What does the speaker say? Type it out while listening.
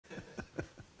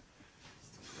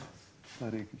Hare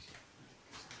Krishna.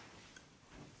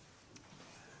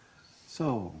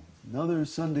 So, another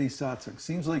Sunday satsang.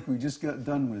 Seems like we just got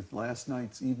done with last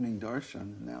night's evening darshan,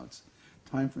 and now it's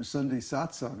time for Sunday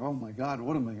satsang. Oh my God,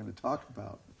 what am I going to talk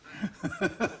about?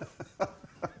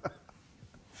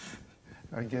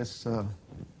 I guess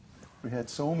we had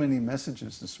so many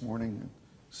messages this morning, and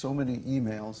so many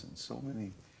emails, and so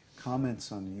many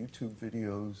comments on the YouTube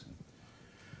videos.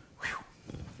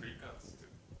 Freakouts too.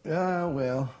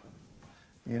 Well,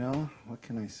 you know, what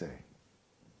can I say?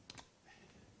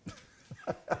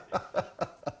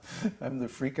 I'm the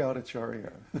freak-out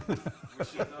acharya. We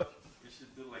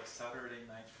should do like Saturday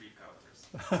night freakouters.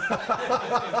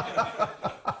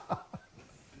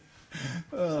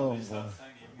 Oh, boy.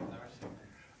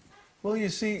 Well, you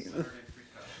see,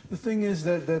 the thing is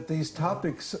that these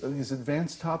topics, these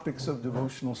advanced topics of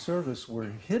devotional service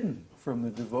were hidden from the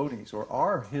devotees, or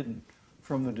are hidden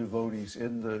from the devotees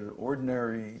in the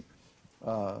ordinary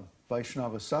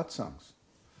Vaishnava satsangs,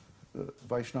 the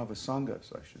Vaishnava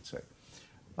sanghas, I should say.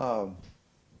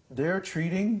 They're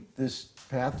treating this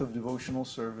path of devotional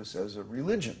service as a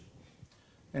religion.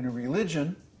 And a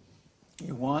religion,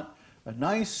 you want a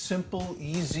nice, simple,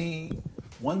 easy,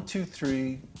 1, 2,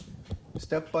 3,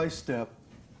 step by step,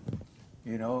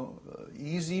 you know,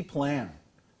 easy plan.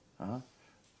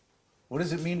 What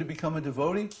does it mean to become a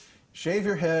devotee? Shave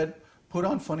your head, put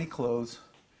on funny clothes,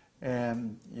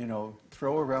 and, you know,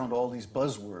 throw around all these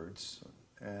buzzwords,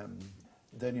 and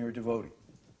then you're a devotee.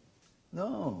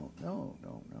 No.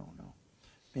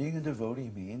 Being a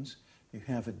devotee means you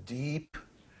have a deep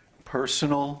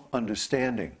personal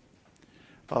understanding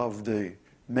of the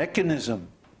mechanism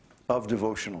of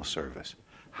devotional service.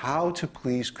 How to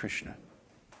please Krishna.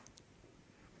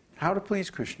 How to please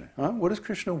Krishna. What does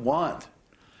Krishna want?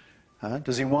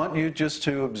 Does he want you just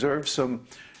to observe some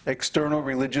external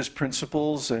religious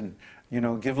principles and, you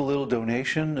know, give a little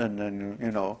donation and then,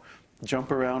 you know,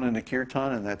 jump around in a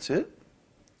kirtan and that's it?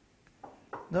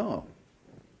 No.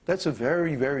 That's a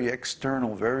very, very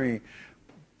external, very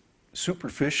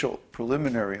superficial,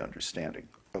 preliminary understanding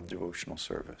of devotional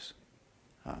service.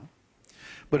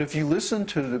 But if you listen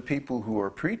to the people who are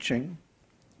preaching,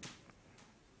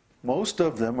 most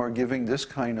of them are giving this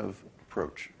kind of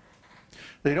approach.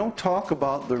 They don't talk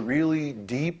about the really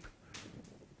deep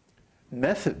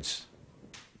methods.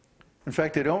 In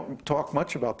fact, they don't talk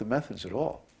much about the methods at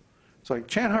all. It's like,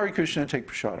 chant Hare Krishna and take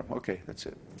prasadam. Okay, that's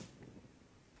it.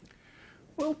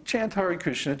 Well, chant Hare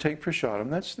Krishna, take prasadam,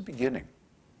 that's the beginning.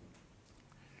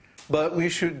 But we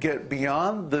should get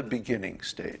beyond the beginning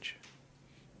stage.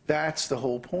 That's the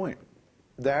whole point.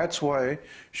 That's why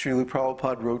Srila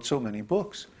Prabhupada wrote so many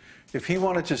books. If he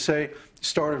wanted to say,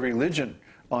 start a religion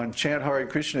on chant Hare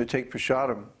Krishna, take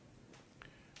prasadam,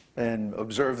 and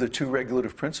observe the 2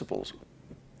 regulative principles,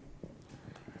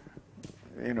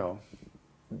 you know,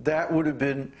 that would have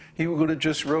been, he would have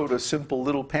just wrote a simple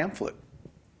little pamphlet.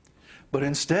 But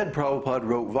instead, Prabhupada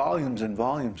wrote volumes and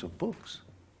volumes of books.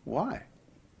 Why?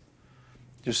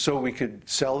 Just so we could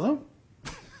sell them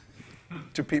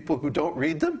to people who don't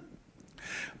read them?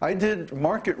 I did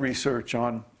market research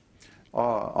on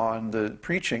the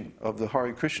preaching of the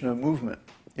Hare Krishna movement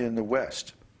in the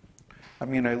West. I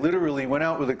mean, I literally went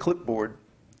out with a clipboard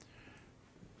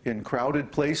in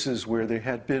crowded places where there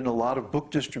had been a lot of book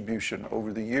distribution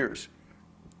over the years,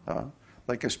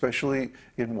 like especially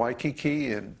in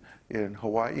Waikiki and in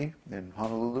Hawaii, in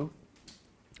Honolulu,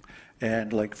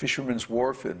 and like Fisherman's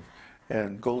Wharf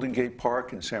and Golden Gate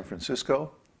Park in San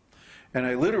Francisco. And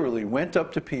I literally went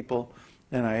up to people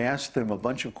and I asked them a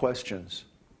bunch of questions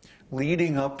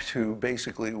leading up to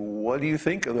basically, what do you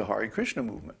think of the Hare Krishna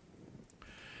movement?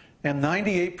 And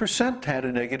 98% had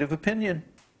a negative opinion.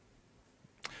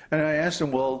 And I asked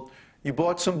them, well, you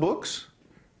bought some books?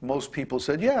 Most people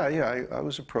said, yeah, I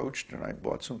was approached and I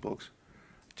bought some books.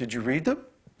 Did you read them?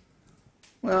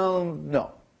 Well,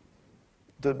 no.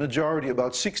 The majority,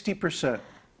 about 60%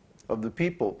 of the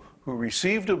people who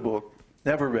received a book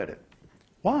never read it.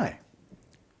 Why?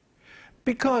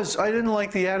 Because I didn't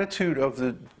like the attitude of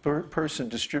the person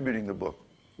distributing the book,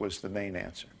 was the main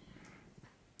answer.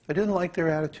 I didn't like their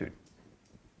attitude.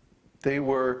 They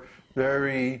were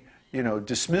very, you know,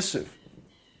 dismissive.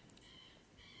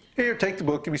 Here, take the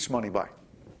book, give me some money, bye.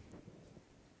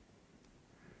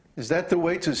 Is that the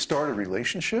way to start a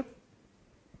relationship?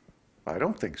 I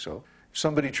don't think so. If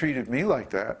somebody treated me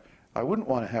like that, I wouldn't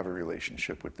want to have a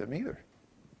relationship with them either.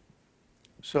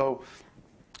 So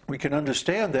we can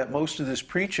understand that most of this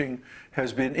preaching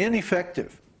has been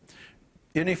ineffective.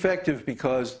 Ineffective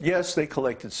because, yes, they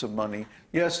collected some money,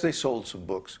 yes, they sold some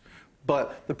books,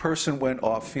 but the person went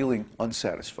off feeling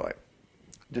unsatisfied,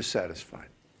 dissatisfied.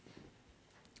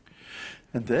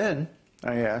 And then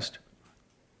I asked,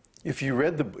 if they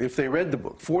read the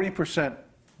book, 40%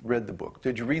 read the book.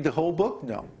 Did you read the whole book?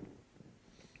 No.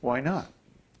 Why not?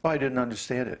 Well, I didn't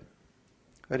understand it.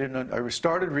 I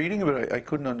started reading it, but I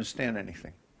couldn't understand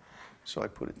anything. So I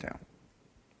put it down.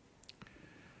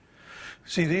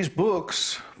 See, these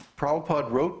books,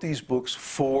 Prabhupada wrote these books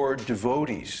for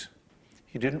devotees.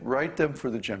 He didn't write them for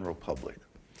the general public.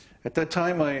 At that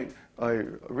time, I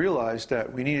realized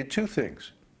that we needed two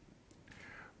things.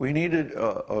 We needed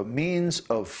a means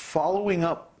of following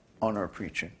up on our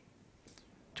preaching,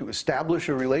 to establish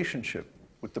a relationship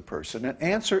with the person and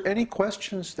answer any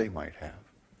questions they might have.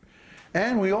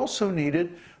 And we also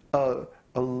needed a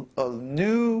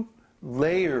new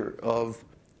layer of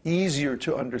easier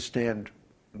to understand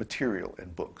material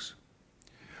in books.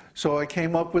 So I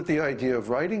came up with the idea of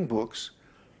writing books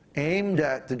aimed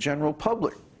at the general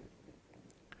public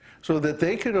so that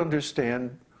they could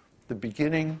understand the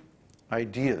beginning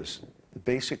ideas, the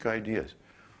basic ideas.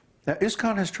 Now,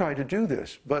 ISKCON has tried to do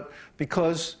this, but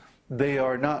because they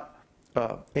are not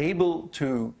able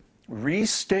to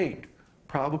restate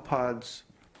Prabhupada's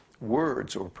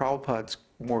words, or Prabhupada's,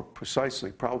 more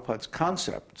precisely, Prabhupada's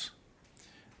concepts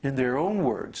in their own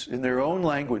words, in their own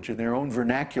language, in their own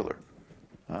vernacular.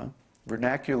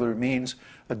 Vernacular means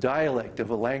a dialect of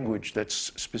a language that's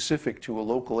specific to a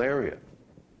local area.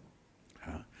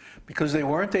 Because they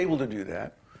weren't able to do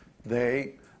that,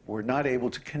 they were not able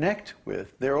to connect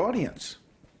with their audience.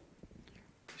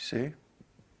 You see?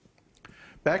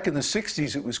 Back in the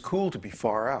 60s, it was cool to be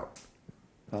far out.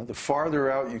 The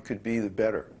farther out you could be, the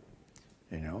better.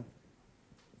 You know?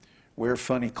 Wear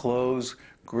funny clothes,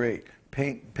 great.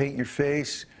 Paint your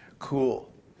face,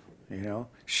 cool. You know?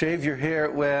 Shave your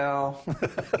hair, well.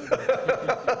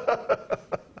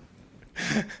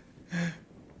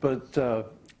 But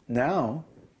now,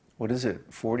 what is it,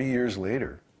 40 years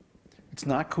later, it's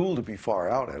not cool to be far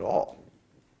out at all.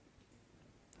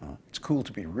 It's cool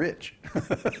to be rich.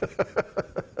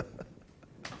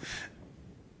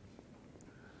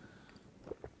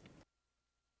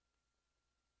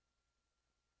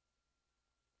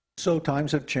 So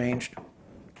times have changed.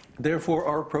 Therefore,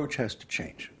 our approach has to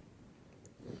change.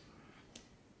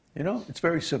 You know, it's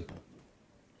very simple.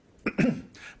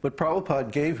 But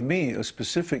Prabhupada gave me a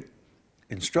specific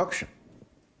instruction.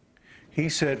 He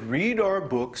said, read our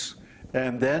books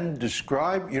and then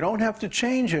describe, you don't have to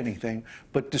change anything,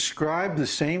 but describe the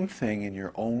same thing in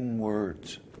your own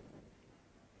words.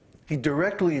 He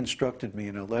directly instructed me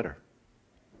in a letter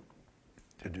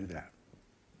to do that.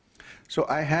 So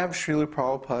I have Srila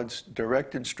Prabhupada's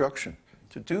direct instruction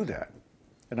to do that.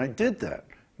 And I did that.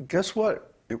 And guess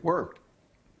what? It worked.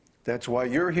 That's why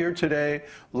you're here today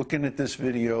looking at this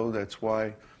video. That's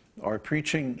why our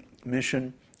preaching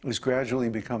mission is gradually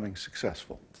becoming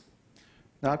successful.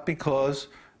 Not because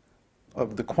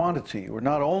of the quantity, or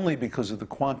not only because of the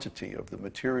quantity of the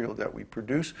material that we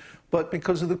produce, but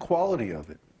because of the quality of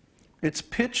it. It's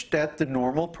pitched at the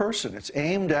normal person. It's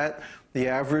aimed at the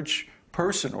average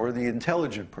person or the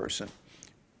intelligent person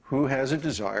who has a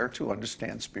desire to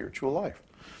understand spiritual life.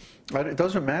 But it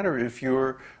doesn't matter if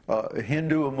you're a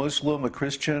Hindu, a Muslim, a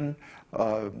Christian,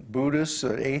 Buddhist,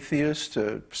 an atheist,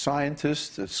 a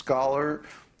scientist, a scholar,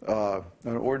 an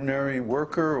ordinary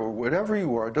worker, or whatever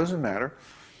you are, it doesn't matter.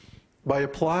 By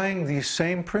applying these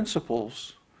same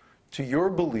principles to your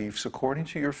beliefs according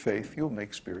to your faith, you'll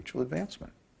make spiritual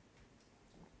advancement.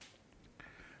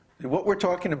 What we're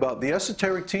talking about, the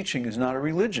esoteric teaching is not a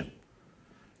religion.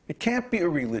 It can't be a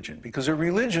religion, because a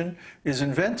religion is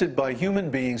invented by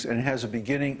human beings and it has a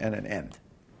beginning and an end.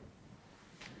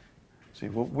 See,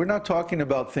 well, we're not talking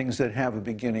about things that have a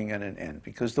beginning and an end,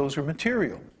 because those are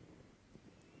material.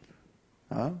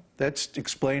 That's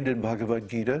explained in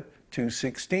Bhagavad-gītā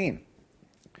 2:16.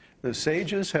 The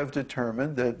sages have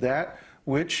determined that that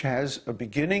which has a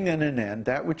beginning and an end,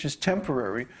 that which is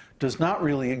temporary, does not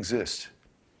really exist.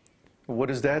 What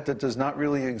is that does not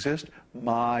really exist?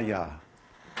 Maya.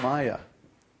 Maya.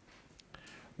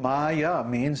 Maya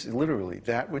means literally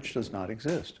that which does not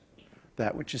exist,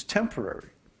 that which is temporary.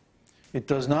 It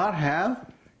does not have,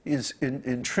 is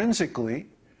intrinsically,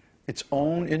 its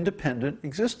own independent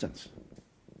existence.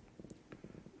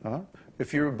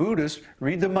 If you're a Buddhist,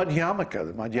 read the Madhyamaka.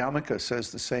 The Madhyamaka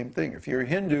says the same thing. If you're a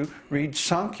Hindu, read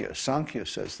Sankhya. Sankhya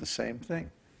says the same thing.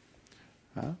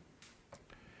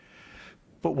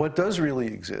 But what does really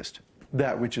exist?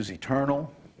 That which is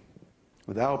eternal,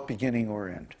 without beginning or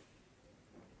end.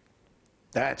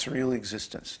 That's real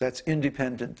existence. That's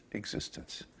independent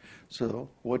existence. So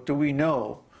what do we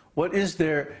know? What is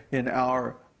there in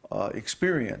our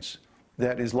experience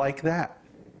that is like that?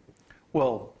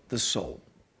 Well, the soul,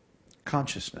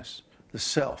 consciousness, the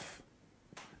self,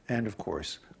 and of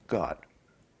course, God.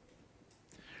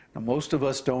 Now, most of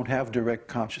us don't have direct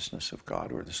consciousness of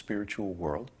God or the spiritual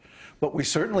world, but we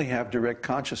certainly have direct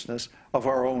consciousness of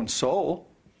our own soul,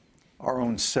 our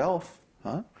own self.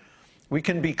 We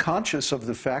can be conscious of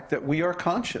the fact that we are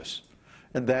conscious,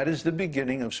 and that is the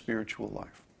beginning of spiritual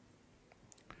life.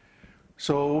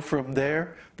 So from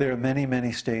there are many,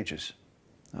 many stages.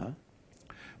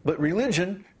 But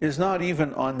religion is not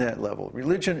even on that level.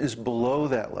 Religion is below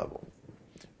that level.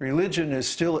 Religion is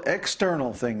still an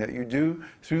external thing that you do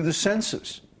through the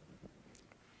senses,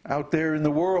 out there in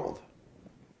the world.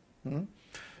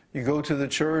 You go to the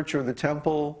church or the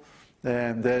temple,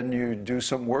 and then you do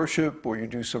some worship, or you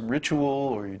do some ritual,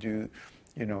 or you do,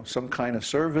 some kind of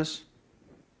service.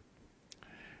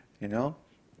 And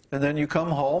then you come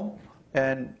home,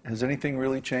 and has anything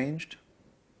really changed?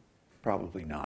 Probably not.